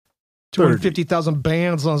250,000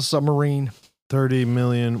 bands on a submarine. 30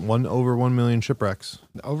 million, over 1 million shipwrecks.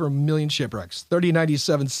 Over 1 million shipwrecks.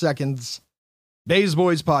 3097 seconds. Bays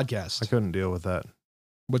Boys podcast. I couldn't deal with that.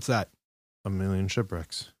 What's that? 1 million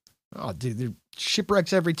shipwrecks. Oh, dude, there are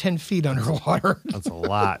shipwrecks every 10 feet underwater. That's a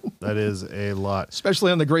lot. That is a lot.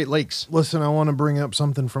 Especially on the Great Lakes. Listen, I want to bring up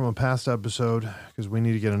something from a past episode because we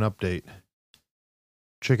need to get an update.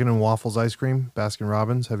 Chicken and waffles ice cream, Baskin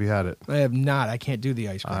Robbins. Have you had it? I have not. I can't do the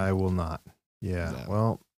ice cream. I will not. Yeah.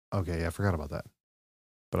 Well, okay. Yeah, I forgot about that.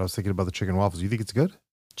 But I was thinking about the chicken and waffles. You think it's good?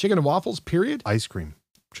 Chicken and waffles, period? Ice cream.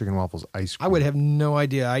 Chicken and waffles ice cream. I would have no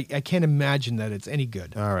idea. I can't imagine that it's any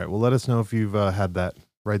good. All right. Well, let us know if you've had that.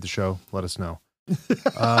 Write the show. Let us know.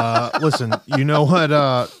 Listen, you know what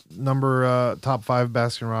top 5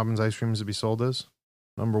 Baskin Robbins ice creams to be sold is?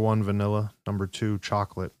 Number 1, vanilla. Number 2,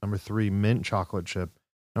 chocolate. Number 3, mint chocolate chip.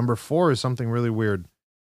 Number 4 is something really weird.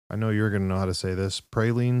 I know you're going to know how to say this.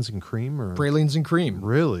 Pralines and cream? Or Pralines and cream.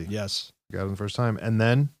 Really? Yes. Got it the first time. And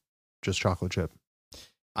then just chocolate chip.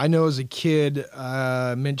 I know as a kid,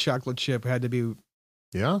 mint chocolate chip had to be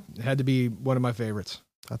one of my favorites.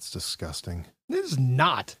 That's disgusting. This is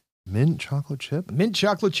not. Mint chocolate chip? Mint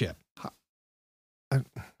chocolate chip. All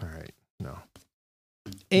right. No.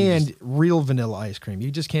 And real vanilla ice cream.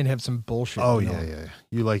 You just can't have some bullshit. Oh, vanilla. yeah.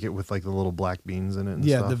 You like it with like the little black beans in it and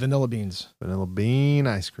yeah, stuff? the vanilla beans. Vanilla bean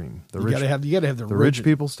ice cream. You gotta have the rich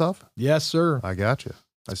people stuff? Yes, sir. I got you.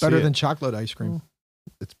 It's better than chocolate ice cream.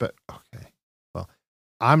 It's better. Okay. Well,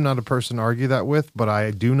 I'm not a person to argue that with, but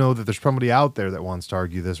I do know that there's somebody out there that wants to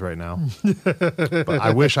argue this right now. But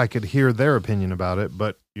I wish I could hear their opinion about it,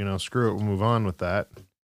 but screw it. We'll move on with that.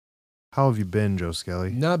 How have you been, Joe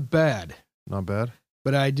Skelly? Not bad. Not bad?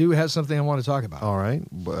 But I do have something I want to talk about. All right.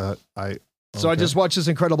 But So I just watched this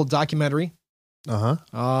incredible documentary. Uh-huh.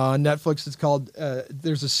 On Netflix. It's called,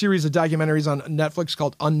 there's a series of documentaries on Netflix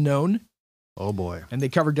called Unknown. Oh, boy. And they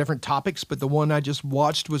cover different topics, but the one I just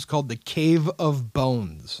watched was called The Cave of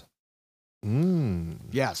Bones.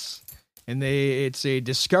 Yes. And it's a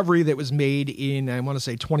discovery that was made in, I want to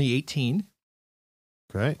say, 2018.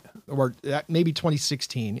 Okay. Or maybe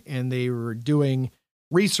 2016. And they were doing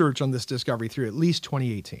research on this discovery through at least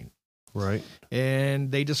 2018. Right.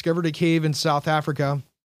 And they discovered a cave in South Africa.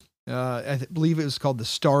 I believe it was called the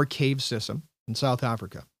Star Cave System in South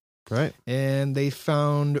Africa. Right. And they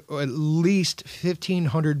found at least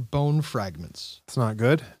 1,500 bone fragments. It's not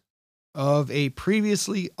good. Of a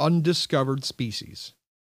previously undiscovered species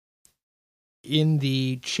in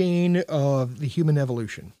the chain of the human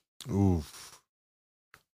evolution. Oof.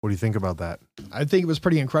 What do you think about that? I think it was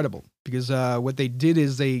pretty incredible because what they did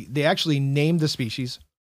is they actually named the species.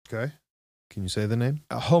 Okay. Can you say the name?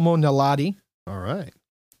 Homo naledi. All right.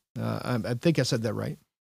 I think I said that right.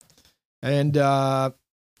 And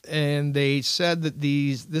they said that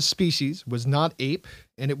this species was not ape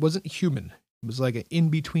and it wasn't human. It was like an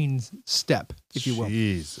in-between step, if you will.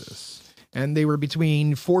 Jesus. And they were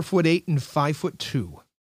between 4'8" and 5'2".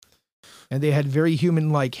 And they had very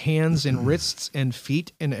human-like hands and wrists and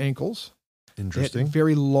feet and ankles. Interesting. They had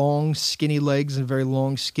very long, skinny legs and very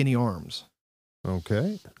long, skinny arms.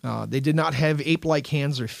 Okay. They did not have ape-like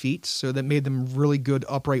hands or feet, so that made them really good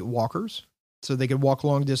upright walkers. So they could walk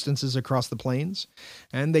long distances across the plains.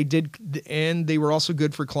 And they were also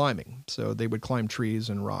good for climbing. So they would climb trees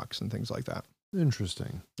and rocks and things like that.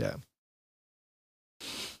 Interesting. Yeah.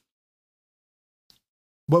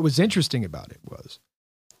 What was interesting about it was,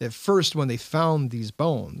 at first when they found these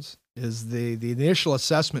bones, is the initial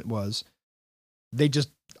assessment was they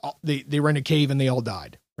were in a cave and they all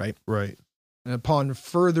died, right? Right. And upon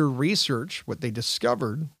further research, what they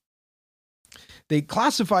discovered, they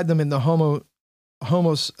classified them in the Homo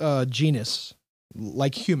genus,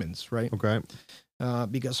 like humans, right? Okay.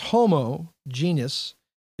 Because Homo genus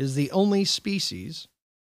is the only species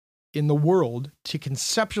in the world to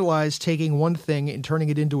conceptualize taking one thing and turning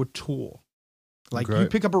it into a tool. Like you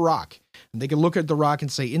pick up a rock and they can look at the rock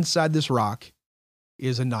and say, inside this rock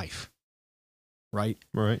is a knife, right?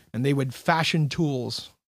 Right. And they would fashion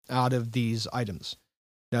tools out of these items.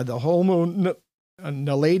 Now the Homo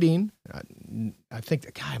naledi, I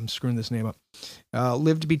think, I'm screwing this name up,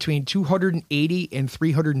 lived between 280 and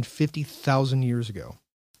 350,000 years ago.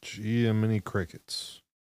 Gee, many crickets.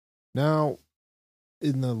 Now,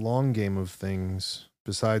 in the long game of things,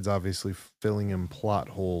 besides obviously filling in plot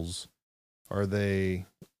holes, are they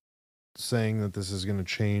saying that this is going to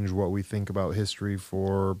change what we think about history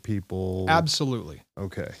for people? Absolutely.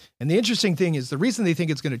 Okay. And the interesting thing is the reason they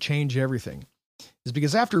think it's going to change everything is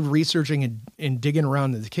because after researching and digging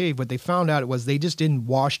around in the cave, what they found out was they just didn't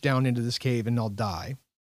wash down into this cave and all die.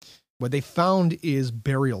 What they found is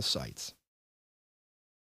burial sites.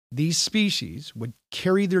 these species would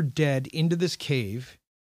carry their dead into this cave,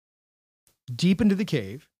 deep into the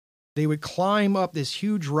cave. They would climb up this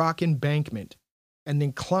huge rock embankment and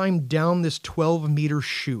then climb down this 12-meter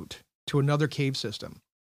chute to another cave system.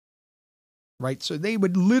 Right? So they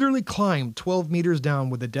would literally climb 12 meters down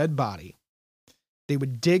with a dead body. They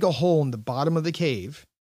would dig a hole in the bottom of the cave,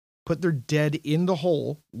 put their dead in the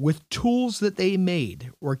hole with tools that they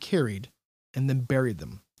made or carried, and then buried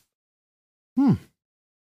them.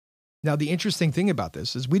 Now, the interesting thing about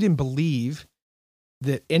this is we didn't believe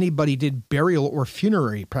that anybody did burial or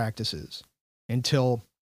funerary practices until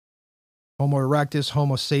Homo erectus,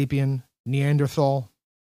 Homo sapien, Neanderthal,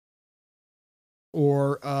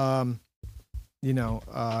 or,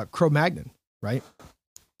 Cro-Magnon, right?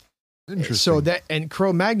 Interesting. So and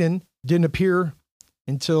Cro-Magnon didn't appear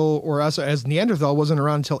until, or as Neanderthal wasn't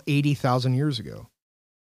around until 80,000 years ago.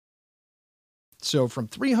 So from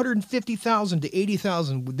 350,000 to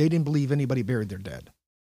 80,000, they didn't believe anybody buried their dead.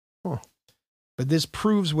 Huh. But this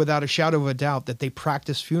proves without a shadow of a doubt that they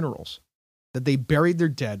practiced funerals, that they buried their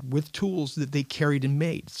dead with tools that they carried and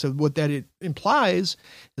made. So what that it implies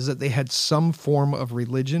is that they had some form of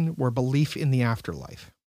religion or belief in the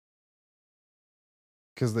afterlife.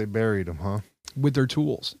 Because they buried them, huh? With their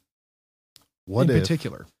tools. What in if,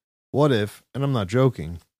 particular. What if, and I'm not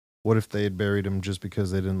joking, what if they had buried them just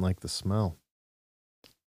because they didn't like the smell?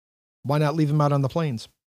 Why not leave them out on the plains?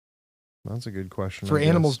 That's a good question. For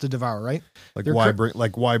animals to devour, right?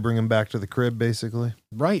 Like why bring them back to the crib, basically?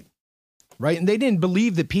 Right. Right. And they didn't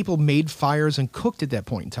believe that people made fires and cooked at that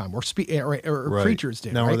point in time, or right. creatures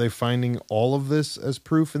did. Now, right? are they finding all of this as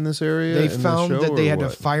proof in this area? They found that they had a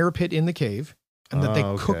fire pit in the cave and that they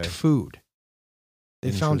cooked food.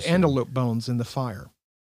 They found antelope bones in the fire.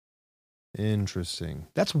 Interesting.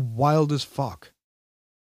 That's wild as fuck.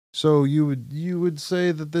 So you would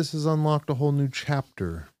say that this has unlocked a whole new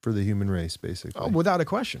chapter for the human race, basically. Oh, without a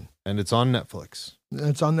question. And it's on Netflix.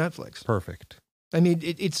 It's on Netflix. Perfect. I mean,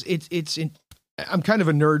 I'm kind of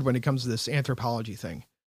a nerd when it comes to this anthropology thing.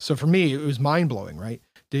 So for me, it was mind blowing, right?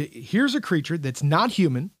 Here's a creature that's not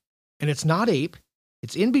human and it's not ape.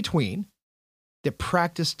 It's in between that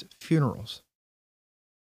practiced funerals.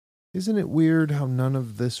 Isn't it weird how none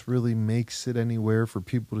of this really makes it anywhere for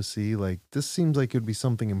people to see? Like, this seems like it would be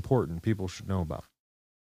something important people should know about.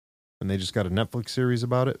 And they just got a Netflix series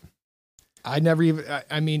about it. I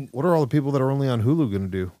mean, what are all the people that are only on Hulu going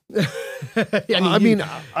to do? I mean,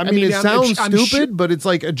 it sounds stupid, but it's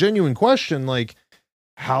like a genuine question. Like,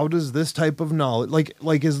 how does this type of knowledge,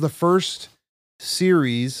 like is the first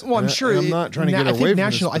series? Well, I'm sure. I'm not trying to get away from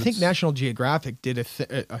this. I think National Geographic did a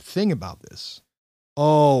thing about this.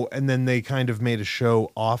 Oh, and then they kind of made a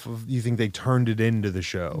show off of. You think they turned it into the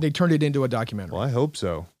show? They turned it into a documentary. Well, I hope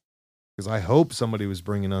so. Because I hope somebody was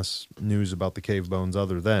bringing us news about the cave bones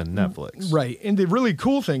other than Netflix. Right. And the really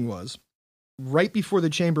cool thing was, right before the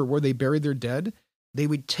chamber where they buried their dead, they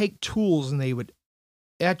would take tools and they would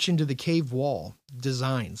etch into the cave wall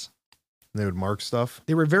designs. They would mark stuff?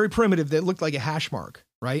 They were very primitive. They looked like a hash mark,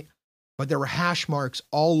 right? But there were hash marks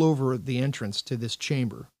all over the entrance to this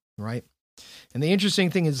chamber, right? And the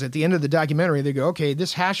interesting thing is at the end of the documentary, they go, okay,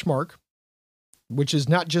 this hash mark, which is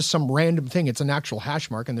not just some random thing, it's an actual hash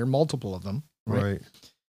mark, and there are multiple of them. Right.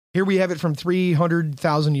 Here we have it from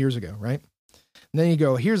 300,000 years ago, right? And then you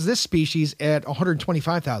go, here's this species at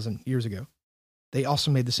 125,000 years ago. They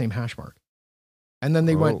also made the same hash mark. And then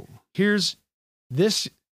they went, here's this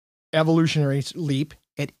evolutionary leap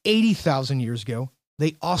at 80,000 years ago.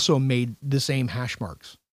 They also made the same hash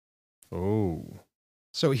marks. Oh.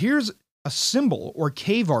 So here's a symbol or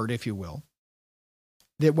cave art, if you will,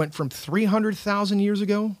 that went from 300,000 years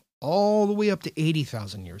ago all the way up to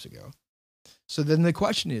 80,000 years ago. So then the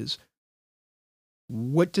question is,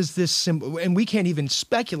 what does this symbol, and we can't even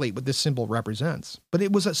speculate what this symbol represents, but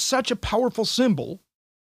it was such a powerful symbol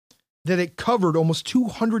that it covered almost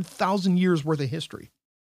 200,000 years worth of history.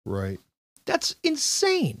 Right. That's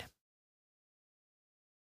insane.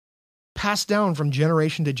 Passed down from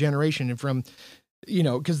generation to generation and from,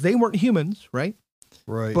 because they weren't humans, right?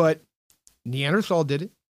 Right. But Neanderthal did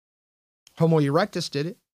it. Homo erectus did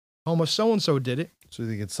it. Homo so-and-so did it. So you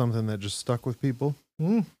think it's something that just stuck with people?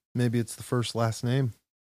 Maybe it's the first last name.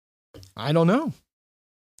 I don't know.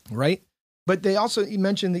 Right? But they also, you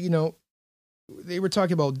mentioned that, they were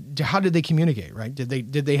talking about how did they communicate, right? Did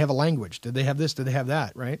they have a language? Did they have this? Did they have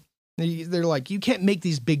that, right? They're like, you can't make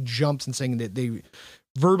these big jumps in saying that they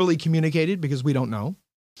verbally communicated because we don't know.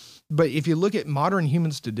 But if you look at modern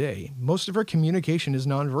humans today, most of our communication is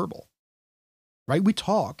nonverbal, right? We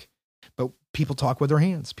talk, but people talk with their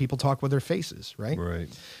hands. People talk with their faces, right? Right.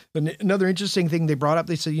 And another interesting thing they brought up,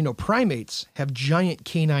 they said, primates have giant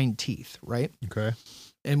canine teeth, right? Okay.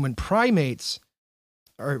 And when primates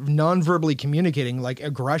are non-verbally communicating, like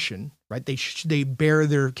aggression, right? They bare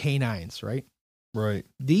their canines, right? Right.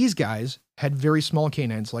 These guys had very small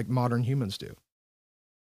canines like modern humans do,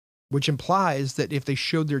 which implies that if they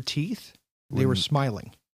showed their teeth, they were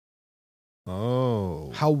smiling.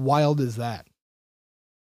 Oh. How wild is that?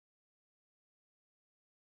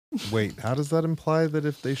 Wait, how does that imply that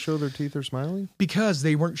if they show their teeth, they're smiling? Because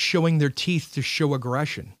they weren't showing their teeth to show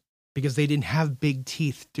aggression. Because they didn't have big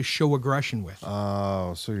teeth to show aggression with.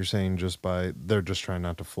 Oh, so you're saying they're just trying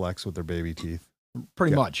not to flex with their baby teeth?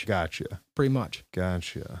 Pretty much. Gotcha. Pretty much.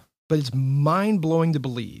 Gotcha. But it's mind-blowing to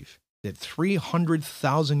believe that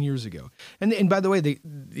 300,000 years ago, and by the way,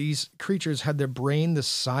 these creatures had their brain the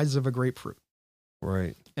size of a grapefruit.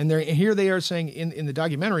 Right. And here they are saying in the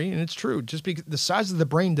documentary, and it's true, just because the size of the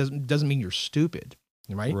brain doesn't mean you're stupid,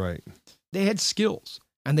 right? Right. They had skills,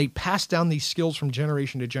 and they passed down these skills from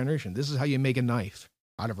generation to generation. This is how you make a knife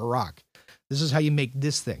out of a rock. This is how you make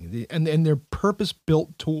this thing. And they're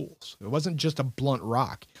purpose-built tools. It wasn't just a blunt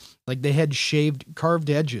rock. Like they had carved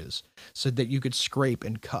edges so that you could scrape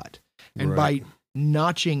and cut. And by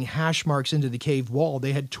notching hash marks into the cave wall,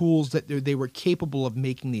 they had tools that they were capable of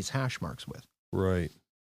making these hash marks with. Right.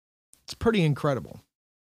 It's pretty incredible.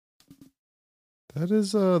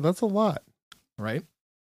 That's a lot. Right?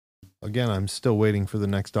 Again, I'm still waiting for the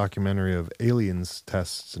next documentary of aliens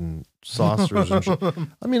tests and saucers and shit.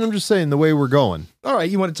 I mean, I'm just saying the way we're going. All right,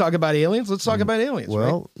 you want to talk about aliens? Let's talk about aliens.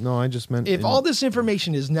 Well, right? No, I just meant if all this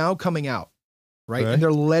information is now coming out, right, Okay. and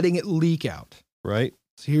they're letting it leak out. Right.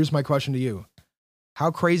 So here's my question to you. How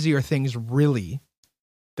crazy are things really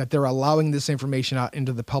that they're allowing this information out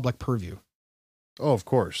into the public purview? Oh, of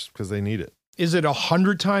course, because they need it. Is it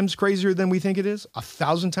 100 times crazier than we think it is?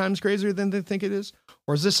 1,000 times crazier than they think it is?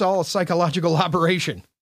 Or is this all a psychological operation?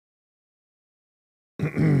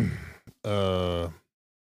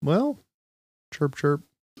 Well, chirp, chirp.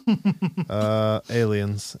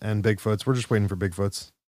 Aliens and Bigfoots. We're just waiting for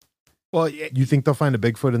Bigfoots. Well, you think they'll find a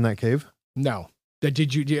Bigfoot in that cave? No.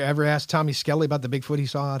 Did you ever ask Tommy Skelly about the Bigfoot he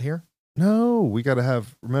saw out here? No, we got to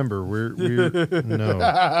have, remember, we're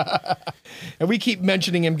no. And we keep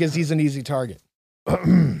mentioning him because he's an easy target.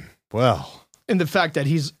 Well. And the fact that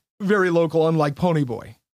he's very local, unlike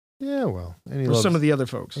Ponyboy. Yeah, well. Or some of the other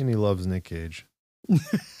folks. And he loves Nick Cage.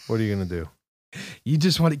 What are you going to do? You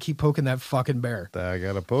just want to keep poking that fucking bear. I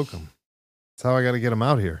got to poke him. That's how I got to get him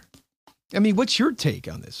out here. I mean, what's your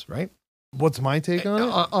take on this, right? What's my take on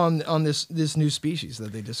it? On this new species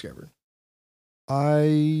that they discovered.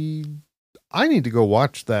 I need to go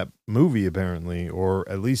watch that movie, apparently, or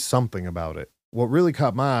at least something about it. What really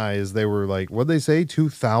caught my eye is they were like, what'd they say?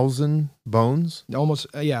 2,000 bones? Almost,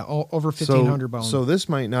 yeah, over 1,500 bones. So this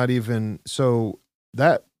might not even, so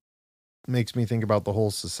that makes me think about the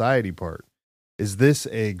whole society part. Is this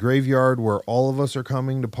a graveyard where all of us are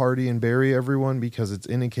coming to party and bury everyone because it's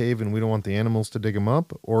in a cave and we don't want the animals to dig them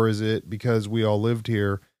up? Or is it because we all lived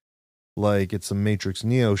here like it's some Matrix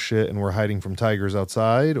Neo shit and we're hiding from tigers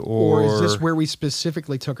outside? Or is this where we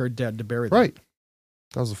specifically took our dead to bury them? Right.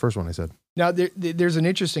 That was the first one I said. Now, there's an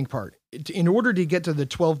interesting part. In order to get to the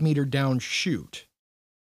 12-meter down chute,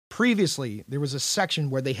 previously there was a section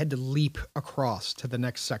where they had to leap across to the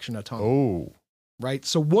next section of tunnel. Oh. Right?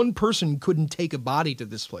 So one person couldn't take a body to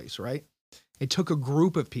this place, right? It took a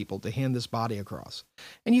group of people to hand this body across.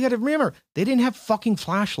 And you got to remember, they didn't have fucking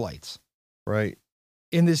flashlights. Right.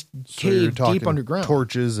 In this cave deep underground.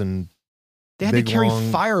 Torches and they had to carry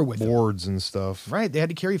fire with boards and stuff. Right. They had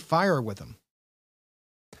to carry fire with them.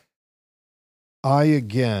 I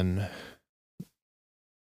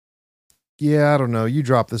don't know. You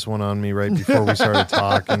dropped this one on me right before we started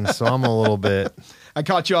talking, so I'm a little bit. I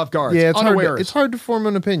caught you off guard. Yeah, it's hard to form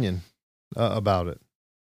an opinion about it,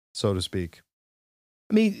 so to speak.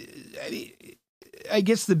 I mean, I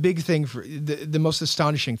guess the big thing for the most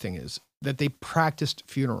astonishing thing is that they practiced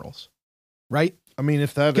funerals, right? I mean,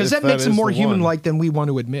 because that makes them more human-like than we want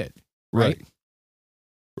to admit, right?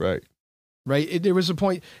 Right. There was a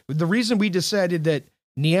point. The reason we decided that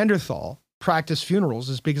Neanderthal practiced funerals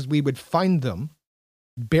is because we would find them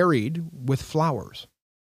buried with flowers.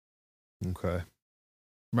 Okay.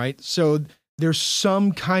 Right? So there's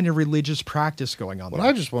some kind of religious practice going on there. What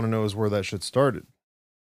I just want to know is where that shit started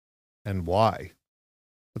and why.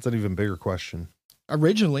 That's an even bigger question.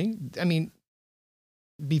 Originally, I mean,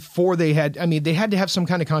 they had to have some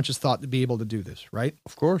kind of conscious thought to be able to do this, right?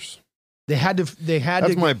 Of course. They had to.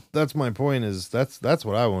 That's my point. Is that's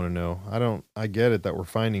what I want to know. I get it that we're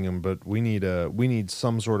finding them, but we need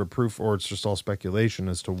some sort of proof, or it's just all speculation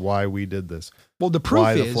as to why we did this. Well, the proof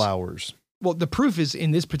why is the flowers. Well, the proof is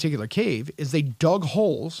in this particular cave is they dug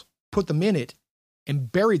holes, put them in it,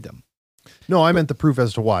 and buried them. No, I meant the proof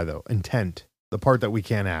as to why, though. Intent. The part that we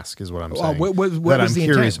can't ask is what I'm saying. What that was I'm the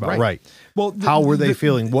curious intent? about. Right. Well, how were they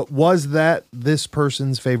feeling? What was that this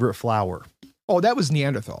person's favorite flower? Oh, that was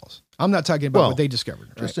Neanderthals. I'm not talking about what they discovered.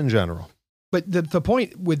 Just in general. But the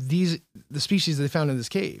point with the species that they found in this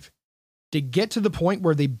cave, to get to the point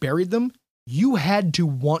where they buried them, you had to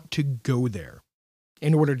want to go there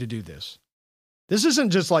in order to do this. This isn't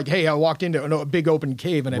just like, hey, I walked into a big open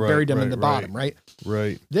cave and I buried them in the bottom, right?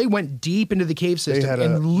 Right. They went deep into the cave system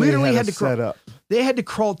and literally had to crawl. They had to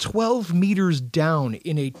crawl 12 meters down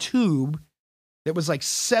in a tube that was like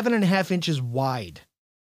 7.5 inches wide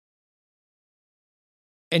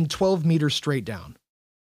and 12 meters straight down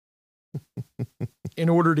in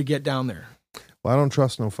order to get down there. Well, I don't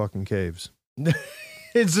trust no fucking caves.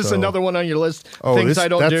 Is this another one on your list? Things I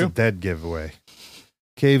don't do? That's a dead giveaway.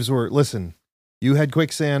 Caves were, listen, you had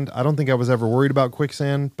quicksand. I don't think I was ever worried about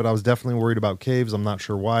quicksand, but I was definitely worried about caves. I'm not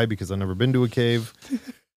sure why, because I've never been to a cave.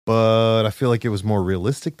 But I feel like it was more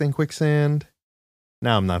realistic than quicksand.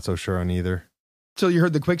 Now I'm not so sure on either. So you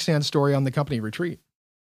heard the quicksand story on the company retreat.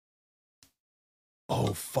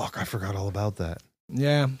 Oh, fuck. I forgot all about that.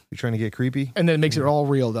 Yeah. You trying to get creepy? And then it makes it all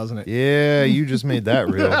real, doesn't it? Yeah, you just made that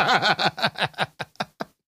real.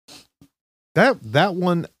 That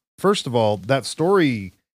one, first of all, that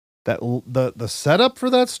story, that the setup for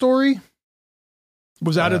that story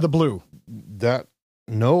was out of the blue.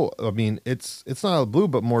 No, I mean, it's not out of the blue,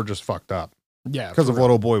 but more just fucked up. Yeah. Because of what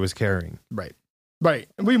old boy was carrying. Right. Right.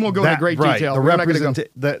 We won't go into great detail.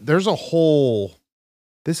 There's a whole,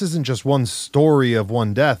 this isn't just one story of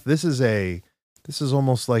one death. This is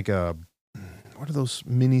almost like a, what are those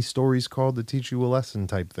mini stories called to teach you a lesson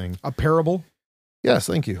type thing? A parable? Yes,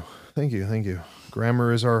 thank you.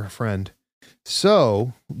 Grammar is our friend.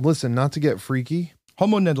 So, listen, not to get freaky.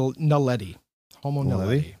 Homo naledi.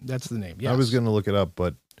 That's the name. Yes. I was going to look it up,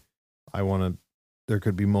 but there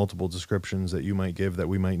could be multiple descriptions that you might give that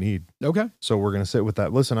we might need. Okay. So we're going to sit with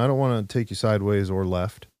that. Listen, I don't want to take you sideways or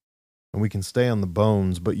left, and we can stay on the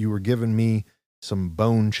bones, but you were giving me some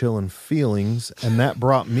bone chilling feelings, and that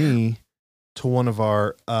brought me to one of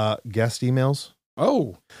our guest emails.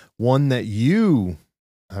 Oh. One that you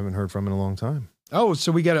haven't heard from in a long time. Oh,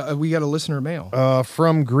 so we got a listener mail.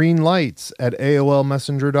 From greenlights at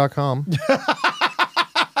AOLmessenger.com.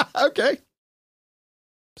 Okay.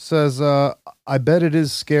 Says, I bet it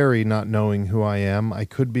is scary not knowing who I am. I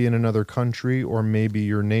could be in another country or maybe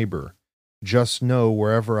your neighbor. Just know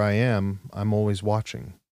wherever I am, I'm always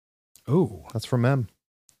watching. Oh. That's from M.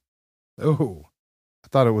 Oh. I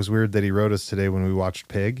thought it was weird that he wrote us today when we watched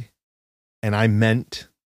Pig, and I meant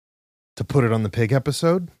to put it on the Pig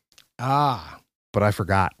episode. But I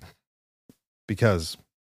forgot because,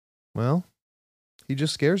 well, he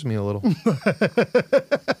just scares me a little.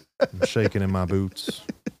 I'm shaking in my boots.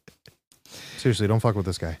 Seriously, don't fuck with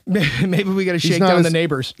this guy. Maybe we got to shake down the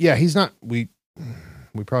neighbors. Yeah, he's not. We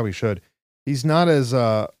probably should. He's not as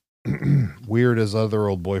weird as other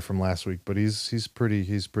old boy from last week, but he's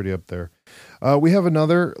pretty up there. We have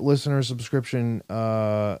another listener subscription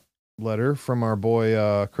letter from our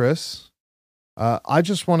boy Chris. I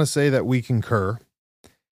just want to say that we concur.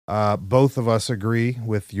 Both of us agree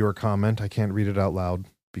with your comment. I can't read it out loud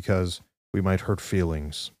because we might hurt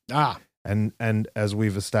feelings. And as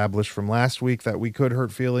we've established from last week that we could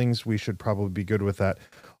hurt feelings, we should probably be good with that.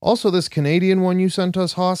 Also, this Canadian one you sent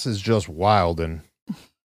us, Haas, is just wild, and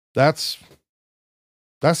that's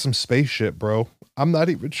some space shit, bro. I'm not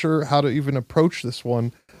even sure how to even approach this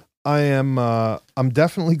one. I'm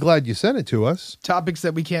definitely glad you sent it to us. Topics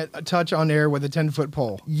that we can't touch on air with a 10-foot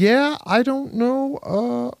pole. Yeah, I don't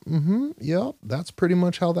know. Yeah, that's pretty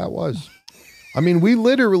much how that was. I mean, we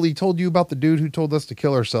literally told you about the dude who told us to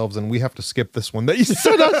kill ourselves, and we have to skip this one that you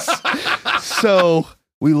sent us. So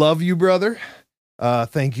we love you, brother.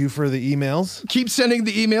 Thank you for the emails. Keep sending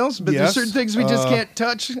the emails, but there's certain things we just can't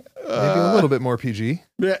touch. Maybe a little bit more PG.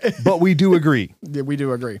 Yeah. But we do agree. Yeah, we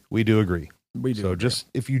do agree. We do agree. So just,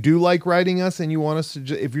 if you do like writing us and you want us to,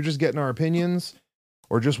 if you're just getting our opinions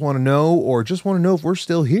or just want to know, if we're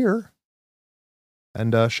still here,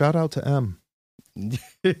 and shout out to M.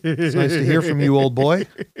 It's nice to hear from you, old boy.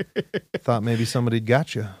 Thought maybe somebody'd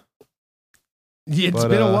got you. It's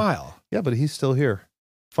been a while. Yeah, but he's still here.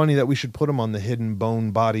 Funny that we should put him on the hidden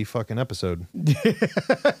bone body fucking episode.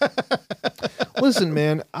 Listen,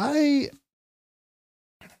 man,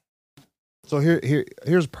 so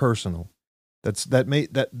here's personal.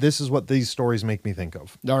 This is what these stories make me think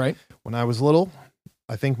of. All right. When I was little,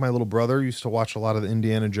 I think my little brother used to watch a lot of the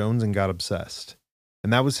Indiana Jones and got obsessed.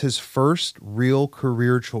 And that was his first real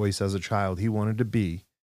career choice as a child. He wanted to be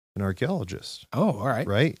an archaeologist. Oh, all right.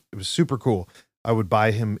 Right? It was super cool. I would buy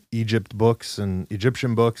him Egypt books and Egypt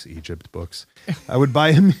books. I would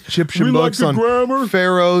buy him Egyptian books on grammar,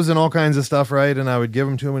 pharaohs and all kinds of stuff, right? And I would give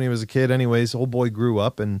them to him when he was a kid anyways. The old boy grew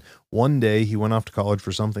up, and one day he went off to college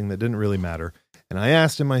for something that didn't really matter. And I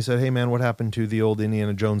asked him, I said, hey man, what happened to the old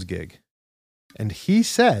Indiana Jones gig? And he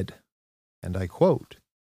said, and I quote,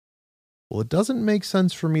 well, it doesn't make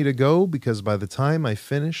sense for me to go because by the time I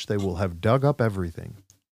finish, they will have dug up everything.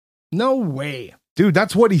 No way. Dude,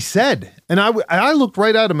 that's what he said. And I looked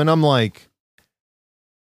right at him and I'm like,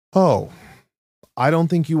 oh, I don't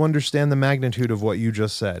think you understand the magnitude of what you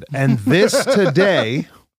just said. And this today,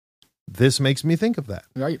 this makes me think of that.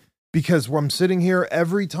 Right. Because I'm sitting here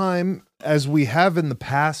every time, as we have in the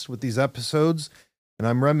past with these episodes, and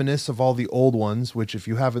I'm reminisce of all the old ones, which if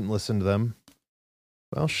you haven't listened to them,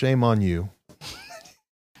 well, shame on you.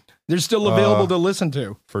 They're still available to listen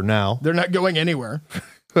to. For now. They're not going anywhere.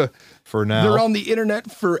 For now. They're on the internet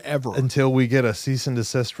forever. Until we get a cease and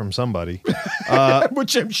desist from somebody.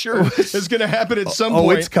 Which I'm sure is going to happen at some point. Oh,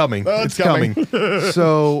 it's coming. It's coming.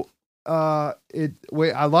 So, I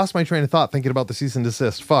lost my train of thought thinking about the cease and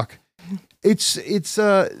desist. Fuck. It's this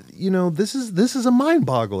is a mind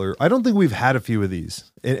boggler. I don't think we've had a few of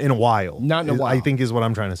these in a while. Not in a while. I think is what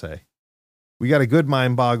I'm trying to say. We got a good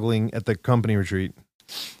mind boggling at the company retreat,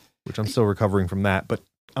 which I'm still recovering from that. But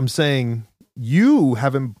I'm saying you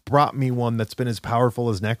haven't brought me one that's been as powerful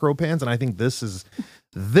as Necropants, and I think this is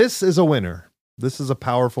a winner. This is a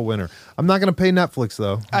powerful winner. I'm not going to pay Netflix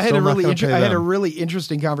though. I had a really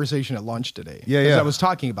interesting conversation at lunch today. Yeah. I was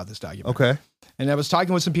talking about this document. Okay. And I was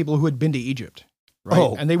talking with some people who had been to Egypt. Right.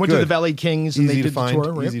 Oh, and they went to the Valley Kings and they did the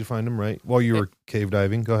tour. Right? Easy to find them, right? While you were cave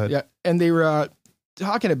diving. Go ahead. Yeah. And they were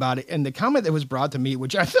talking about it. And the comment that was brought to me,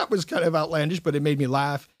 which I thought was kind of outlandish, but it made me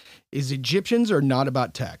laugh, is Egyptians are not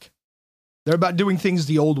about tech. They're about doing things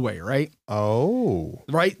the old way, right? Oh.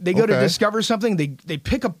 Right? They go to discover something. They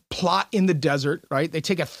pick a plot in the desert, right? They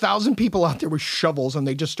take 1,000 people out there with shovels and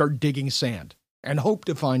they just start digging sand and hope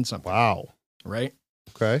to find something. Wow. Right?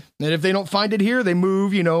 Okay. And if they don't find it here, they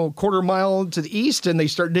move, a quarter mile to the east and they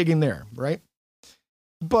start digging there, right?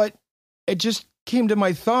 But it just came to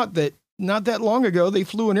my thought that not that long ago, they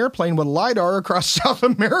flew an airplane with LiDAR across South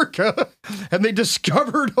America and they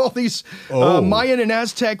discovered all these Mayan and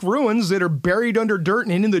Aztec ruins that are buried under dirt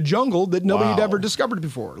and in the jungle that nobody had ever discovered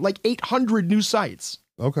before. Like 800 new sites.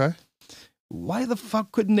 Okay. Why the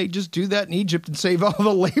fuck couldn't they just do that in Egypt and save all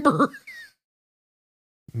the labor?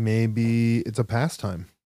 Maybe it's a pastime.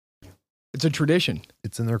 It's a tradition.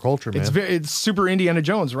 It's in their culture, man. It's super Indiana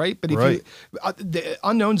Jones, right? But if the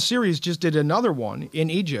Unknown series just did another one in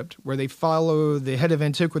Egypt where they follow the head of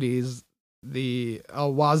antiquities, the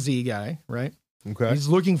Al-Wazi guy, right? Okay. He's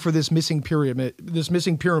looking for this missing pyramid,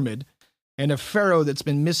 and a pharaoh that's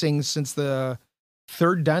been missing since the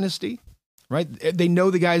 3rd dynasty, right? They know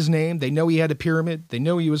the guy's name. They know he had a pyramid. They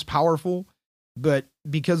know he was powerful, but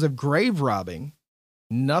because of grave robbing,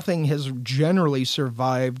 nothing has generally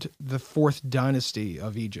survived the 4th dynasty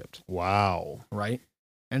of Egypt. Wow. Right?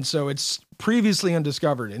 And so it's previously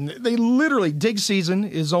undiscovered. And they literally, dig season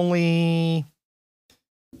is only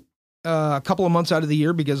a couple of months out of the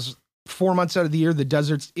year because 4 months out of the year, the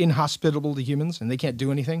desert's inhospitable to humans and they can't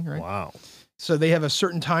do anything, right? Wow. So they have a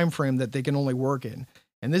certain time frame that they can only work in.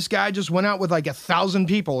 And this guy just went out with like 1,000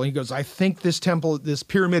 people. And he goes, I think this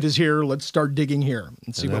pyramid is here. Let's start digging here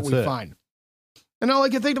and see what we find. And all I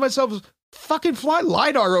can think to myself is, fucking fly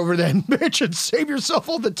LiDAR over that bitch and save yourself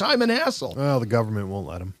all the time and hassle. Well, the government won't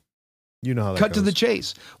let them. You know how that goes. Cut to the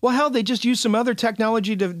chase. Well, hell, they just used some other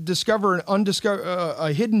technology to discover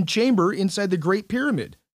a hidden chamber inside the Great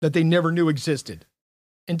Pyramid that they never knew existed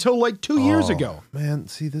until like 2 years ago. Man,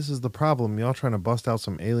 see, this is the problem. Y'all trying to bust out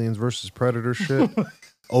some Aliens versus Predator shit.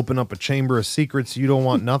 Open up a chamber of secrets you don't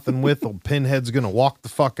want nothing with. The Pinhead's going to walk the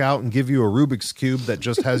fuck out and give you a Rubik's Cube that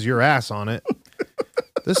just has your ass on it.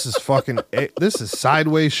 This is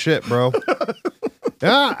sideways shit, bro.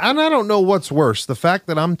 Yeah, and I don't know what's worse. The fact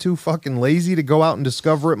that I'm too fucking lazy to go out and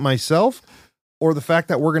discover it myself, or the fact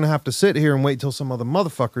that we're going to have to sit here and wait till some other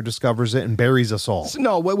motherfucker discovers it and buries us all. So,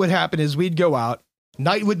 no, what would happen is we'd go out,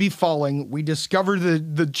 night would be falling, we discover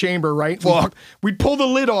the chamber, right? We'd pull the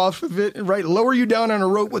lid off of it, right? Lower you down on a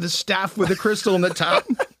rope with a staff with a crystal on the top,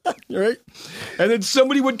 right? And then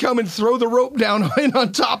somebody would come and throw the rope down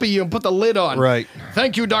on top of you and put the lid on. Right.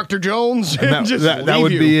 Thank you, Dr. Jones. And that would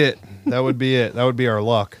be it. That would be it. That would be our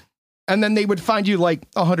luck. And then they would find you like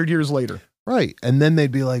 100 years later. Right. And then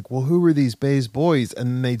they'd be like, well, who are these Bays boys? And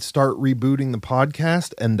then they'd start rebooting the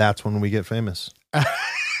podcast. And that's when we get famous.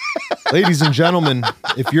 Ladies and gentlemen,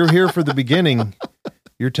 if you're here for the beginning,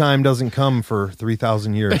 your time doesn't come for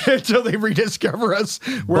 3,000 years. Until they rediscover us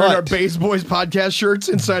wearing our Bays Boys podcast shirts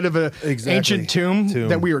inside of an ancient tomb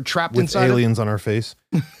that we were trapped with inside aliens on our face.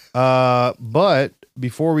 But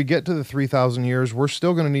before we get to the 3,000 years, we're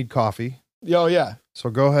still going to need coffee. Oh, yeah. So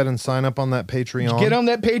go ahead and sign up on that Patreon. Get on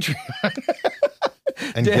that Patreon.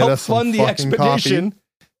 And to get help us some fund the fucking expedition. Coffee.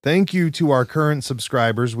 Thank you to our current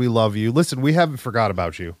subscribers. We love you. Listen, we haven't forgot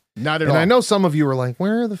about you. Not at all. And I know some of you are like,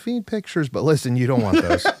 where are the feed pictures? But listen, you don't want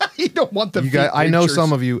those. You don't want the feed guys, pictures. I know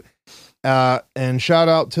some of you. And shout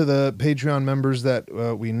out to the Patreon members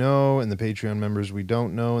that we know and the Patreon members we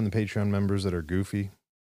don't know and the Patreon members that are goofy,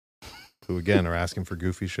 who, again, are asking for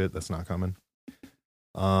goofy shit. That's not coming.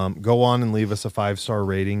 Go on and leave us a 5-star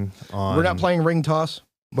rating. We're not playing ring toss.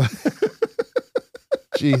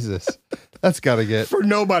 Jesus. That's got to get... For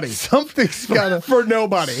nobody. Something's got to... For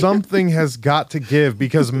nobody. Something has got to give,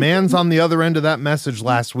 because man's on the other end of that message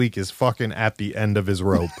last week is fucking at the end of his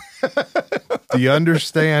rope. Do you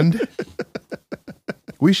understand?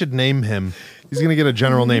 We should name him. He's going to get a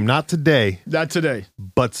general name. Not today. Not today.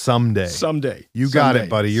 But someday. Someday. You got it,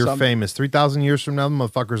 buddy. You're famous. 3,000 years from now, the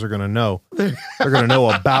motherfuckers are going to know. They're going to know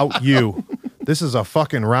about you. This is a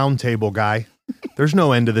fucking round table, guy. There's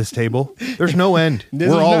no end to this table. There's no end.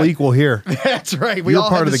 We're all equal here. That's right. We all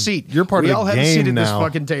have a seat. You're part of the game now. We all have a seat at this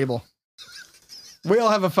fucking table. We all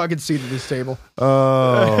have a fucking seat at this table.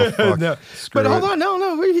 Oh, fuck. No. But hold on.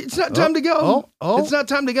 No. It's not time to go. It's not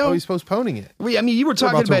time to go. Oh, he's postponing it. You were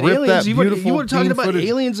talking about aliens. You were talking about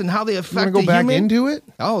aliens and how they affect the human. You want to go back into it?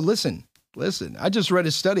 Oh, listen. I just read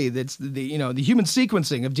a study that's the human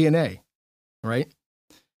sequencing of DNA, right?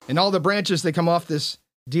 And all the branches that come off this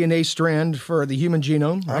DNA strand for the human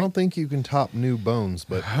genome. Right? I don't think you can top new bones,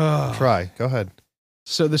 but try. Go ahead.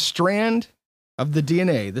 So the strand of the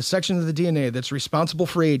DNA, the section of the DNA that's responsible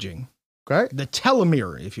for aging, okay, the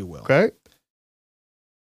telomere, if you will, okay,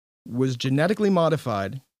 was genetically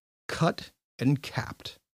modified, cut, and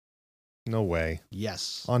capped. No way.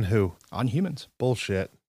 Yes. On who? On humans.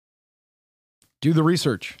 Bullshit. Do the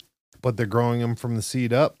research. But they're growing them from the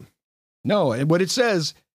seed up? No, and what it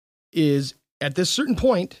says is at this certain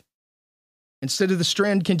point, instead of the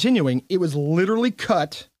strand continuing, it was literally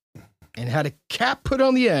cut and had a cap put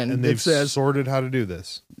on the end. And they've sorted how to do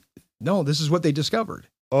this. No, this is what they discovered.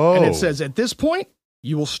 Oh. And it says at this point,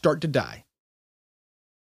 you will start to die.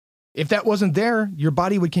 If that wasn't there, your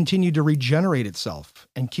body would continue to regenerate itself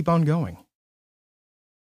and keep on going.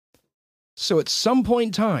 So at some point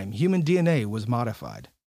in time, human DNA was modified.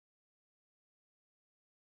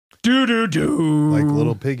 Do. Like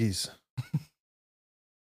little piggies.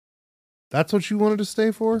 That's what you wanted to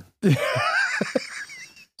stay for?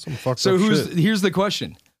 Some fucked up shit. Here's the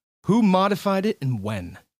question. Who modified it and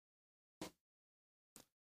when?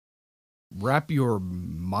 Wrap your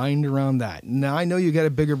mind around that. Now, I know you got a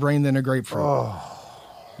bigger brain than a grapefruit.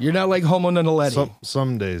 Oh. You're not like Homo nonetheless.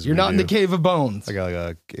 Some days you're not in the cave of bones. I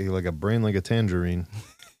got like a brain like a tangerine.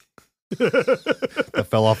 That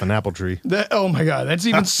fell off an apple tree. Oh my God, that's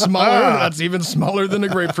even smaller. That's even smaller than a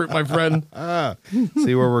grapefruit, my friend.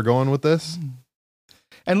 See where we're going with this?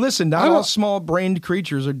 And listen, not all small-brained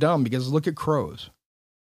creatures are dumb, because look at crows.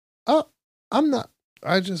 Oh, I'm not.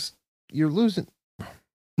 You're losing.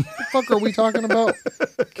 What the fuck are we talking about?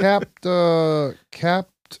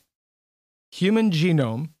 Capped human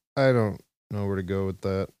genome. I don't know where to go with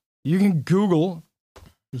that. You can Google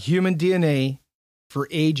human DNA for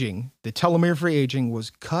aging. The telomere for aging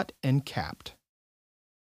was cut and capped.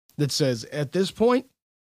 That says, at this point,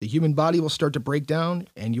 the human body will start to break down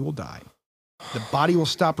and you will die. The body will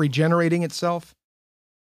stop regenerating itself.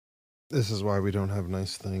 This is why we don't have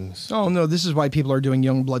nice things. Oh, no, this is why people are doing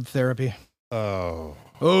young blood therapy. Oh.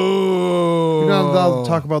 You're not allowed to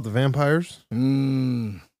talk about the vampires?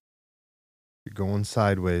 You're going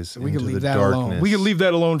sideways we into can leave the that darkness. alone. We can leave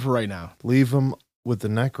that alone for right now. Leave them with the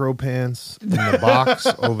necro pants in the box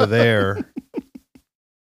over there.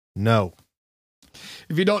 No.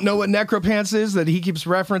 If you don't know what necropants is that he keeps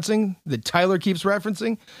referencing, that Tyler keeps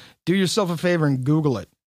referencing, do yourself a favor and Google it,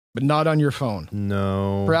 but not on your phone.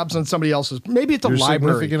 No. Perhaps on somebody else's. Maybe at the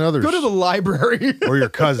library. Significant others. Go to the library. Or your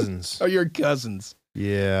cousins. Or your cousins.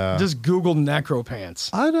 Yeah. Just Google necropants.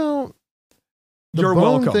 I don't. You're bone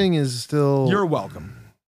welcome. Thing is still. You're welcome.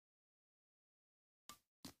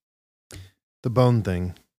 The bone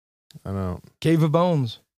thing. I don't. Cave of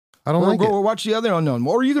Bones. I don't like it. Or watch the other unknown.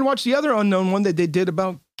 Or you can watch the other unknown one that they did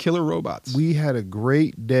about killer robots. We had a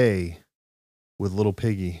great day with Little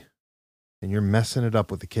Piggy. And you're messing it up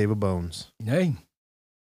with the Cave of Bones. Hey,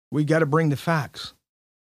 we got to bring the facts.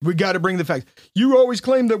 We got to bring the facts. You always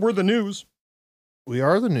claim that we're the news. We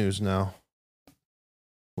are the news now.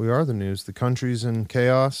 We are the news. The country's in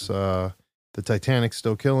chaos. The Titanic's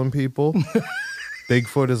still killing people.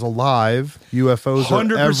 Bigfoot is alive. UFOs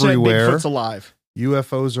are everywhere. Bigfoot's alive.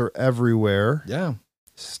 UFOs are everywhere. Yeah.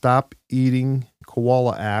 Stop eating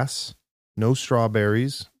koala ass. No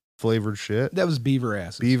strawberries. Flavored shit. That was beaver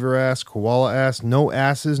asses. Beaver ass, koala ass. No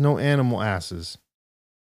asses, no animal asses.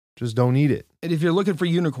 Just don't eat it. And if you're looking for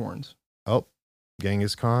unicorns. Oh,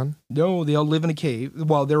 Genghis Khan? No, they all live in a cave.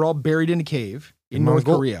 Well, they're all buried in a cave in North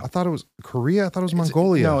Korea. I thought it was Korea. I thought it was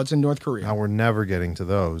Mongolia. No, it's in North Korea. Now we're never getting to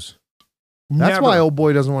those. That's why old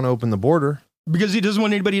boy doesn't want to open the border. Because he doesn't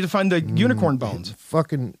want anybody to find the unicorn bones.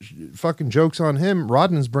 Fucking joke's on him.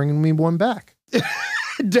 Rodman's bringing me one back.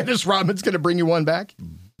 Dennis Rodman's going to bring you one back?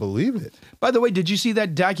 Believe it. By the way, did you see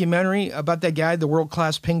that documentary about that guy, the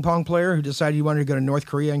world-class ping pong player who decided he wanted to go to North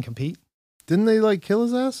Korea and compete? Didn't they kill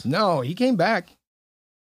his ass? No, he came back.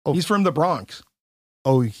 Oh. He's from the Bronx.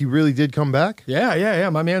 Oh, he really did come back? Yeah.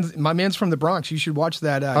 My man's from the Bronx. You should watch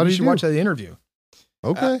that. You should watch that interview.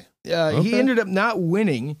 Okay. He ended up not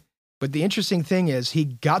winning, but the interesting thing is he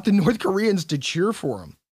got the North Koreans to cheer for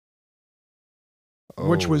him,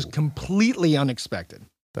 which was completely unexpected.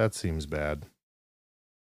 That seems bad.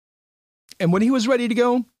 And when he was ready to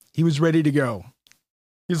go, he was ready to go.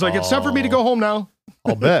 He's like, it's time for me to go home now.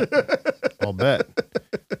 I'll bet.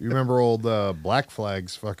 You remember old Black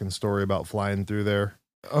Flag's fucking story about flying through there?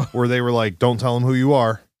 Where they were like, don't tell him who you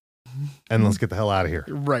are, and let's get the hell out of here.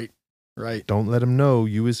 Right. Don't let him know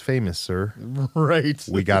you is famous, sir. Right.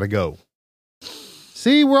 We gotta go.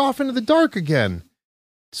 See, we're off into the dark again.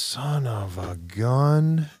 Son of a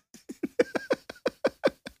gun.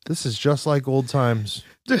 This is just like old times.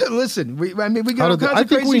 Listen, we got all kinds of I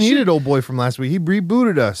think crazy we needed shit. old boy from last week. He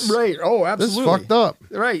rebooted us. Right. Oh, absolutely. This is fucked up.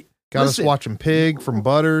 Right. Got us watching Pig from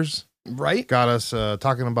Butters. Right. Got us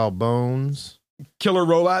talking about Bones. Killer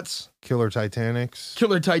robots. Killer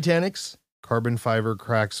Titanics. Carbon fiber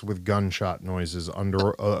cracks with gunshot noises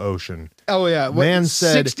under ocean. Oh, yeah. Man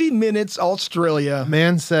said 60 Minutes Australia.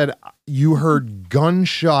 Man said you heard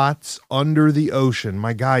gunshots under the ocean.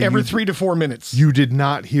 My guy. Every 3 to 4 minutes. You did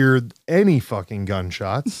not hear any fucking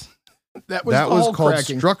gunshots. that was called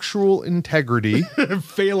cracking. Structural integrity.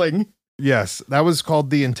 Failing. Yes, that was called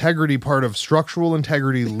the integrity part of structural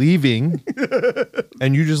integrity leaving.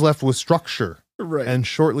 And you just left with structure. Right. And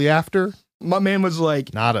shortly after, my man was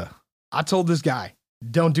like, nada. I told this guy,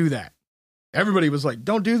 don't do that. Everybody was like,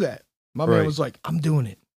 don't do that. My man was like, I'm doing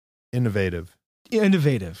it. Innovative.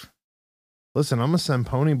 Listen, I'm going to send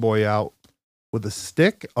Pony Boy out with a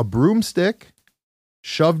stick, a broomstick,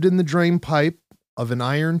 shoved in the drain pipe of an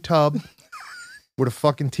iron tub with a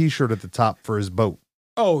fucking t-shirt at the top for his boat.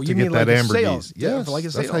 Oh, you mean like a sail? Yes, like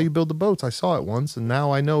a sail. That's how you build the boats. I saw it once, and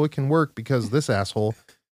now I know it can work because this asshole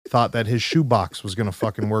thought that his shoebox was going to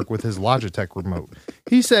fucking work with his Logitech remote.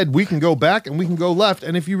 He said, we can go back and we can go left,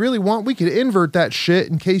 and if you really want, we could invert that shit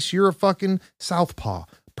in case you're a fucking southpaw.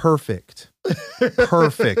 Perfect,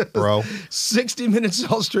 bro. 60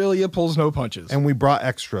 Minutes Australia pulls no punches. And we brought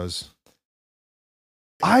extras.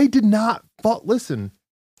 I did not, but listen,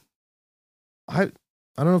 I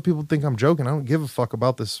don't know if people think I'm joking. I don't give a fuck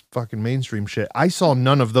about this fucking mainstream shit. I saw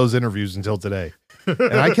none of those interviews until today.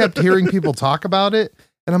 And I kept hearing people talk about it.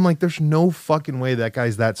 And I'm like, there's no fucking way that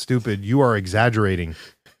guy's that stupid. You are exaggerating.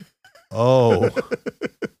 Oh,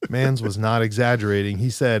 Mans was not exaggerating.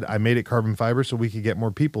 He said, I made it carbon fiber so we could get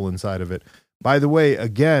more people inside of it. By the way,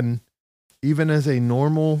 again, even as a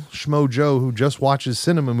normal schmo Joe who just watches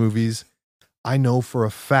cinema movies, I know for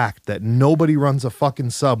a fact that nobody runs a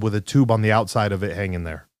fucking sub with a tube on the outside of it hanging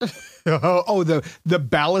there. The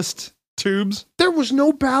ballast tubes? There was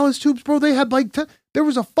no ballast tubes, bro. They had there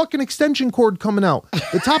was a fucking extension cord coming out.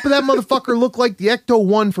 The top of that motherfucker looked like the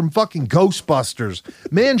Ecto-1 from fucking Ghostbusters.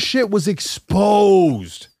 Man, shit was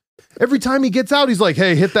exposed. Every time he gets out, he's like,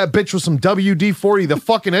 hey, hit that bitch with some WD-40. The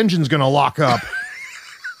fucking engine's gonna lock up.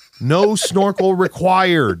 No snorkel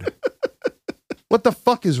required. What the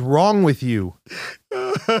fuck is wrong with you?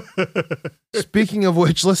 Speaking of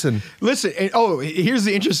which, listen. And, here's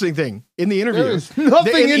the interesting thing. In the interview, there's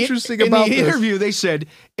nothing interesting about this. In the interview, they said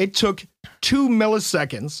it took 2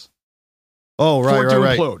 milliseconds for it to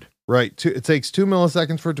implode. Right. It takes 2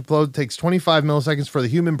 milliseconds for it to implode. It takes 25 milliseconds for the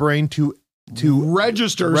human brain to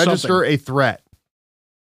register a threat.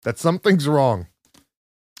 That something's wrong.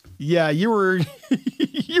 Yeah, you were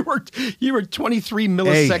 23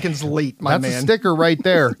 milliseconds late, my man. That's a sticker right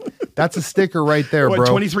there. That's a sticker right there, what, bro.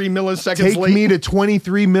 23 milliseconds Take late? me to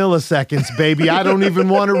 23 milliseconds, baby. I don't even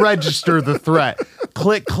want to register the threat.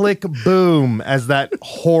 Click, click, boom, as that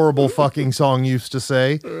horrible fucking song used to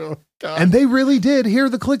say. Oh, God. And they really did hear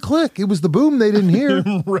the click, click. It was the boom they didn't hear.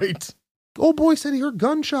 Right. Old boy said he heard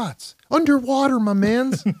gunshots. Underwater, my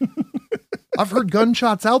mans. I've heard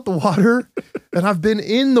gunshots out the water, and I've been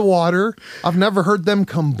in the water. I've never heard them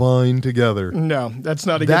combine together. No, that's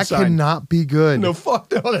not a good sign. That cannot be good. No,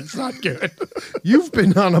 fuck no, that's not good. You've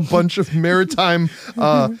been on a bunch of maritime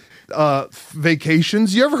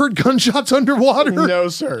vacations. You ever heard gunshots underwater? No,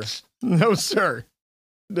 sir. No, sir.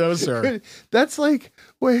 No, sir. That's like,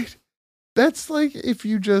 wait, that's like if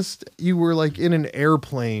you were like in an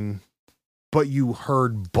airplane, but you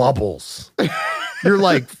heard bubbles. You're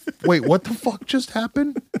like, wait, what the fuck just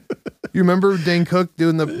happened? You remember Dane Cook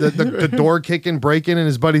doing the door kicking, breaking, and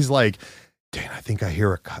his buddy's like, Dane, I think I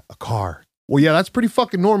hear a car. Well, yeah, that's pretty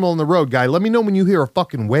fucking normal on the road, guy. Let me know when you hear a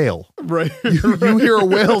fucking whale. Right. You hear a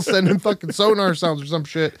whale sending fucking sonar sounds or some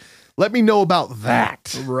shit. Let me know about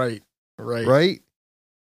that. Right. Right. Right?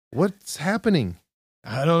 What's happening?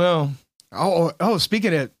 I don't know. Oh,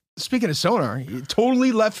 speaking of sonar,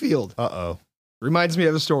 totally left field. Uh-oh. Reminds me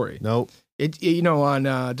of a story. Nope.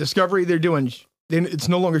 On Discovery, it's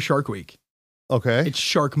no longer Shark Week. Okay. It's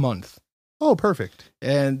Shark Month. Oh, perfect.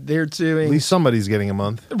 And they're doing, at least somebody's getting a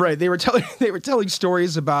month. Right. They were telling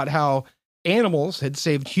stories about how animals had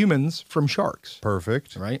saved humans from sharks.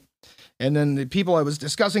 Perfect. Right. And then the people I was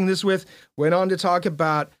discussing this with went on to talk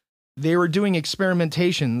about they were doing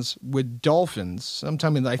experimentations with dolphins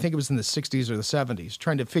sometime I think it was in the 60s or the 70s,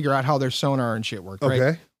 trying to figure out how their sonar and shit worked. Right?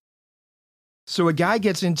 Okay. So a guy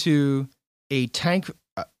gets into a tank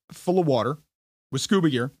full of water with scuba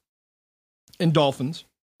gear and dolphins,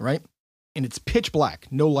 right? And it's pitch black,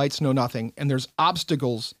 no lights, no nothing. And there's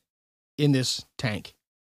obstacles in this tank,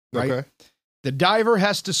 right? Okay. The diver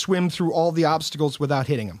has to swim through all the obstacles without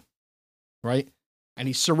hitting them, right? And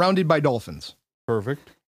he's surrounded by dolphins. Perfect.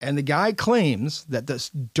 And the guy claims that the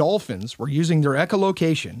dolphins were using their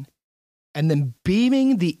echolocation and then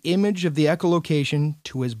beaming the image of the echolocation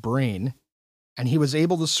to his brain, and he was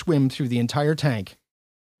able to swim through the entire tank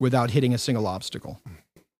without hitting a single obstacle.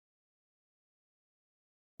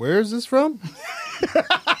 Where is this from?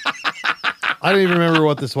 I don't even remember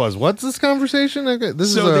what this was. What's this conversation?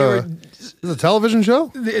 This is a television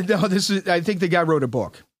show? No, I think the guy wrote a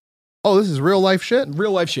book. Oh, this is real life shit?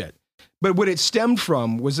 Real life shit. But what it stemmed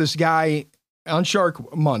from was this guy on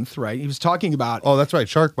Shark Month, right? He was talking about... Oh, that's right.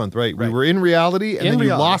 Shark Month, right. We were in reality, and then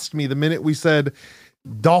you lost me the minute we said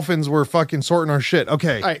dolphins were fucking sorting our shit.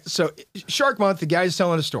 Okay. All right. So Shark Month, the guy's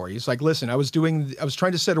telling a story. He's like, listen, I was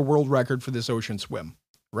trying to set a world record for this ocean swim,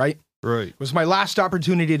 right? Right. It was my last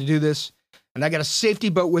opportunity to do this, and I got a safety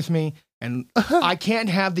boat with me, and I can't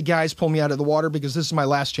have the guys pull me out of the water because this is my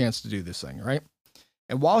last chance to do this thing, right?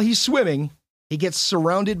 And while he's swimming, he gets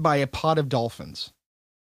surrounded by a pod of dolphins.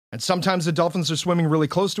 And sometimes the dolphins are swimming really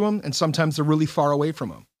close to him, and sometimes they're really far away from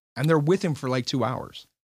him. And they're with him for like 2 hours.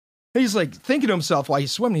 And he's like thinking to himself while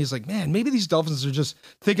he's swimming, he's like, man, maybe these dolphins are just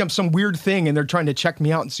thinking I'm some weird thing and they're trying to check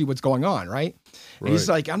me out and see what's going on, right? And he's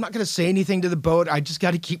like, I'm not going to say anything to the boat. I just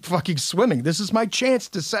got to keep fucking swimming. This is my chance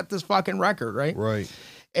to set this fucking record, right? Right.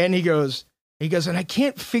 And he goes, and I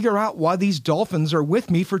can't figure out why these dolphins are with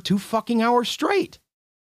me for 2 fucking hours straight.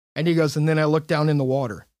 And he goes, and then I looked down in the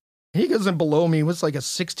water. He goes, and below me was like a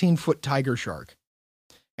 16-foot tiger shark.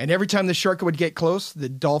 And every time the shark would get close, the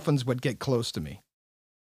dolphins would get close to me.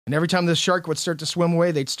 And every time the shark would start to swim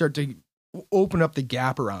away, they'd start to open up the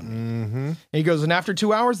gap around me. Mm-hmm. And he goes, and after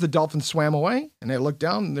 2 hours, the dolphins swam away, and I looked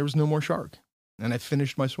down, and there was no more shark. And I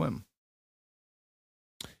finished my swim.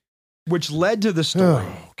 Which led to the story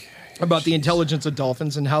about the intelligence of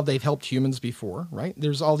dolphins and how they've helped humans before, right?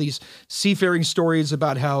 There's all these seafaring stories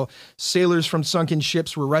about how sailors from sunken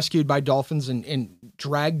ships were rescued by dolphins and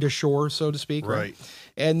dragged ashore, so to speak. Right.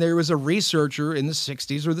 And there was a researcher in the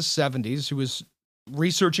 60s or the 70s who was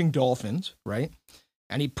researching dolphins, right?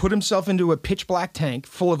 And he put himself into a pitch black tank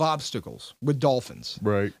full of obstacles with dolphins.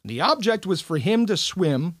 Right. The object was for him to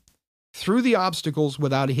swim through the obstacles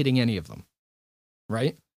without hitting any of them,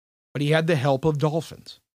 right? But he had the help of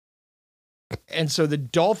dolphins. And so the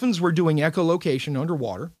dolphins were doing echolocation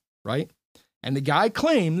underwater, right? And the guy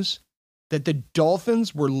claims that the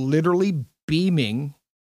dolphins were literally beaming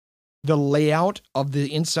the layout of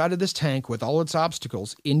the inside of this tank with all its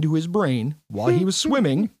obstacles into his brain while he was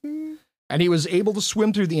swimming. And he was able to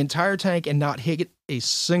swim through the entire tank and not hit a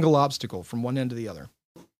single obstacle from one end to the other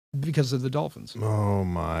because of the dolphins. Oh,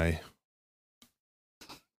 my.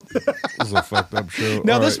 was a fucked up show.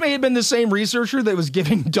 Now, this may have been the same researcher that was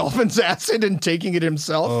giving dolphins acid and taking it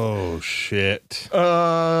himself. Oh, shit.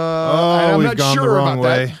 I'm we've not gone the sure wrong about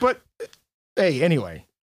way. that. But, hey, anyway.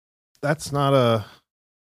 That's not a...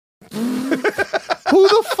 Who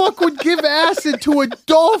the fuck would give acid to a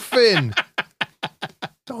dolphin?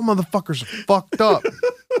 Those motherfuckers are fucked up.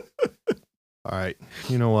 All right.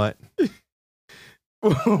 You know what?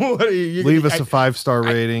 What are you, Leave us a 5-star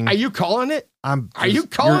rating. Are you calling it? Are you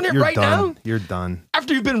calling it right done. now? You're done.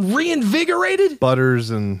 After you've been reinvigorated? Butters,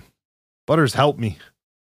 help me.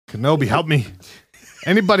 Kenobi, help me.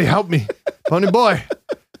 Anybody help me. Pony boy,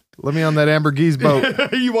 let me on that Amber Geese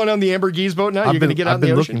boat. You want on the Amber Geese boat now? You're going to get out in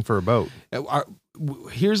the ocean? I've been looking for a boat.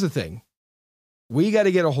 Here's the thing. We got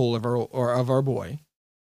to get a hold of our boy.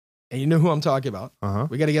 And you know who I'm talking about. Uh-huh.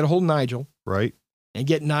 We got to get a hold of Nigel. Right. And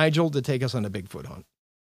get Nigel to take us on a Bigfoot hunt.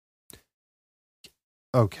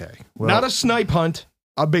 Okay. Well, not a snipe hunt,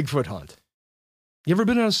 a Bigfoot hunt. You ever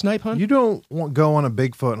been on a snipe hunt? You don't go on a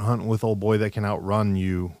Bigfoot hunt with old boy that can outrun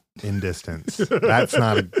you in distance. That's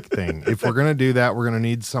not a thing. If we're going to do that, we're going to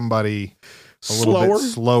need somebody a little bit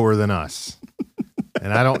slower than us.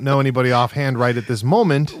 And I don't know anybody offhand right at this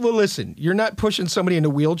moment. Well, listen, you're not pushing somebody in a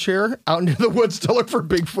wheelchair out into the woods to look for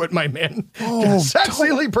Bigfoot, my man. Oh, that's the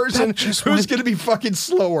only person who's going to be fucking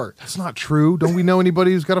slower. That's not true. Don't we know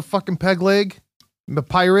anybody who's got a fucking peg leg? A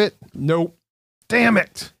pirate? Nope. Damn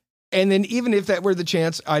it. And then even if that were the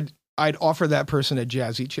chance, I'd offer that person a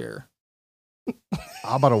jazzy chair.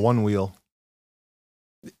 How about a one wheel?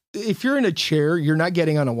 If you're in a chair, you're not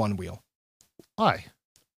getting on a one wheel. Why?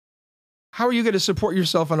 How are you going to support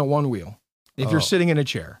yourself on a one wheel if you're sitting in a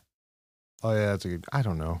chair? Oh yeah, that's a good. I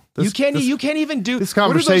don't know. You can't even do this.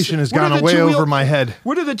 Conversation has gone way over my head.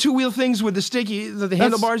 What are the two wheel things with the sticky, the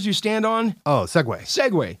handlebars you stand on? Oh, Segway.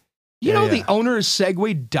 Segway. You know the owner of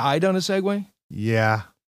Segway died on a Segway? Yeah.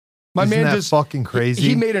 My Isn't man that just fucking crazy.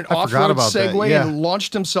 He made an off-road Segway and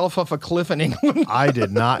launched himself off a cliff in England. I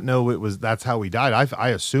did not know that's how he died. I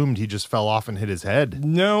assumed he just fell off and hit his head.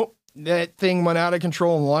 No, that thing went out of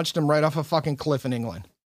control and launched him right off a fucking cliff in England.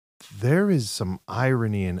 There is some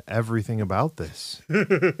irony in everything about this.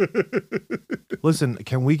 Listen,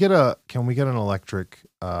 can we get an electric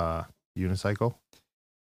unicycle?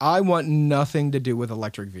 I want nothing to do with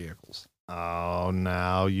electric vehicles. Oh,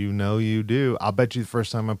 now you know you do. I'll bet you the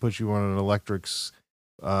first time I put you on an electric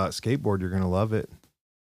skateboard, you're going to love it.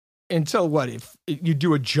 Until what? If you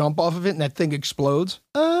do a jump off of it and that thing explodes?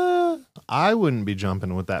 I wouldn't be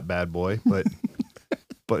jumping with that bad boy, but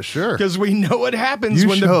but sure. Because we know what happens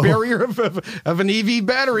when the barrier of an EV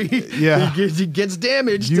battery gets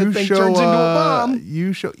damaged. The thing turns into a bomb.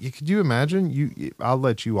 Could you imagine? I'll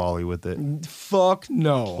let you ollie with it. Fuck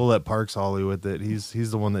no. We'll let Parks ollie with it.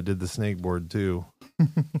 He's the one that did the snakeboard too.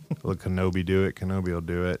 Let Kenobi do it. Kenobi will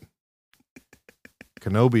do it.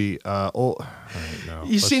 Kenobi.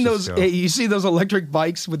 You see those electric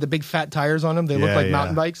bikes with the big fat tires on them? They look like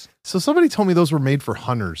mountain bikes. So somebody told me those were made for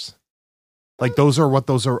hunters. Like those are what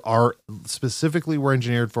those are specifically were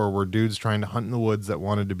engineered for, were dudes trying to hunt in the woods that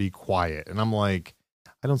wanted to be quiet. And I'm like,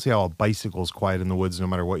 I don't see how a bicycle's quiet in the woods no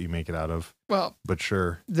matter what you make it out of. Well, but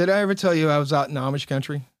sure. Did I ever tell you I was out in Amish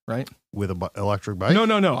country, right? With an electric bike?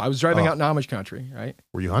 No. I was driving out in Amish country, right?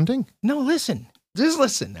 Were you hunting? No, listen. Just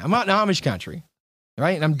listen. I'm out in Amish country,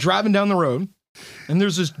 right? And I'm driving down the road and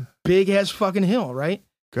there's this big ass fucking hill, right?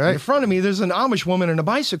 Okay. And in front of me, there's an Amish woman on a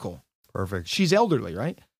bicycle. Perfect. She's elderly,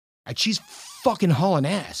 right? And she's fucking hauling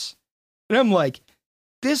ass. And I'm like,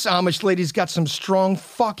 this Amish lady's got some strong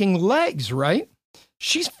fucking legs, right?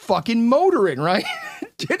 She's fucking motoring, right?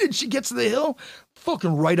 And she gets to the hill,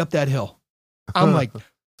 fucking right up that hill. I'm like,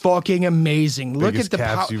 fucking amazing. Look at the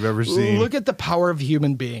power you've ever seen. Look at the power of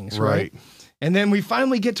human beings, right? And then we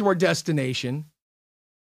finally get to our destination.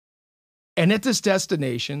 And at this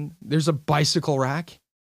destination, there's a bicycle rack.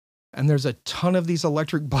 And there's a ton of these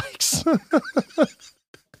electric bikes.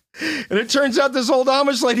 And it turns out this old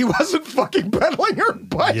Amish lady wasn't fucking pedaling her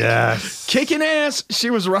bike. Yes. Kicking ass.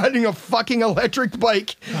 She was riding a fucking electric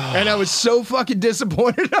bike. And I was so fucking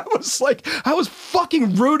disappointed. I was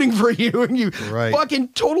fucking rooting for you. And you fucking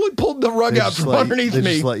totally pulled the rug out from underneath me.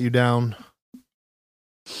 They just let you down.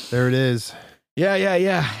 There it is.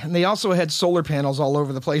 Yeah. And they also had solar panels all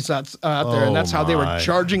over the place out there. And that's how they were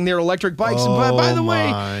charging their electric bikes. But by the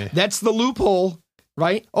way, that's the loophole.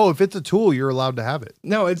 Right? Oh, if it's a tool, you're allowed to have it.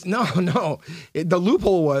 No, it's no. The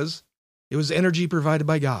loophole was it was energy provided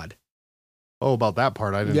by God. Oh, about that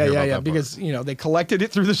part. I didn't hear about that because, part. They collected it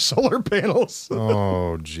through the solar panels.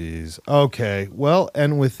 Oh, geez. Okay. Well,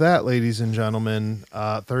 and with that, ladies and gentlemen,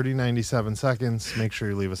 97 seconds. Make sure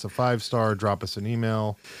you leave us a 5-star, drop us an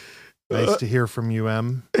email. Nice to hear from you,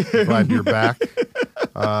 M. Glad you're back.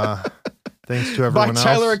 Thanks to everyone else.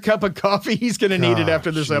 Buy Tyler a cup of coffee. He's going to need it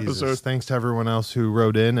after this episode. Thanks to everyone else who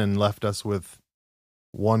wrote in and left us with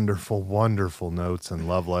wonderful, wonderful notes and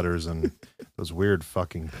love letters and those weird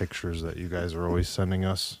fucking pictures that you guys are always sending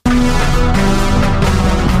us.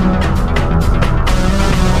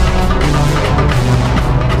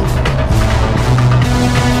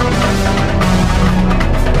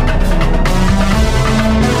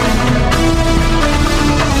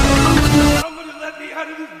 Somebody let me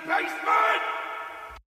out of this basement!